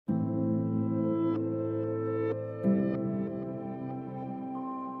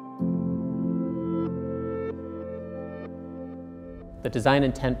The design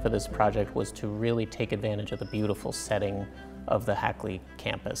intent for this project was to really take advantage of the beautiful setting of the Hackley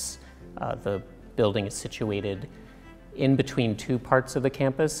campus. The building is situated in between two parts of the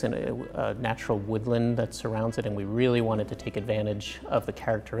campus in a natural woodland that surrounds it, and we really wanted to take advantage of the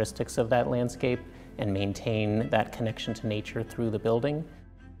characteristics of that landscape and maintain that connection to nature through the building.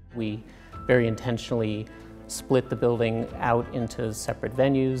 We very intentionally split the building out into separate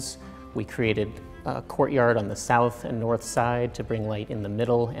venues. We created a courtyard on the south and north side to bring light in the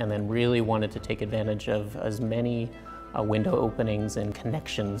middle, and then really wanted to take advantage of as many window openings and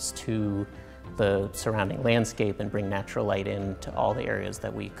connections to the surrounding landscape and bring natural light into all the areas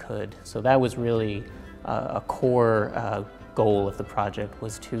that we could. So that was really a core goal of the project,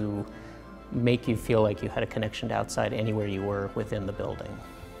 was to make you feel like you had a connection to outside anywhere you were within the building.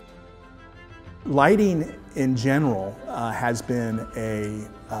 Lighting in general has been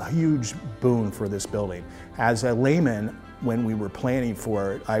a huge boon for this building. As a layman, when we were planning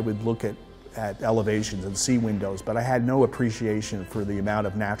for it, I would look at elevations and see windows, but I had no appreciation for the amount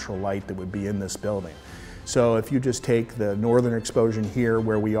of natural light that would be in this building. So if you just take the northern exposure here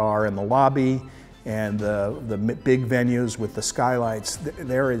where we are in the lobby and the big venues with the skylights,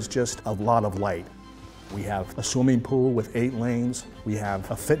 there is just a lot of light. We have a swimming pool with 8 lanes, we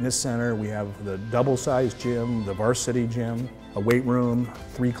have a fitness center, we have the double-sized gym, the varsity gym, a weight room,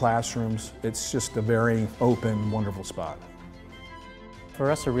 3 classrooms. It's just a very open, wonderful spot.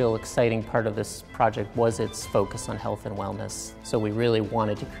 For us, a real exciting part of this project was its focus on health and wellness. So we really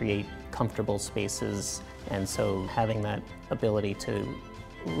wanted to create comfortable spaces, and so having that ability to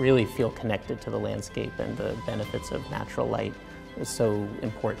really feel connected to the landscape and the benefits of natural light is so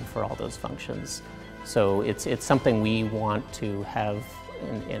important for all those functions. So it's something we want to have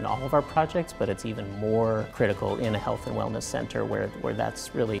in all of our projects, but it's even more critical in a health and wellness center where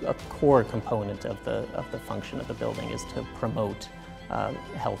that's really a core component of the function of the building, is to promote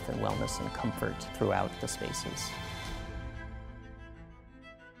health and wellness and comfort throughout the spaces.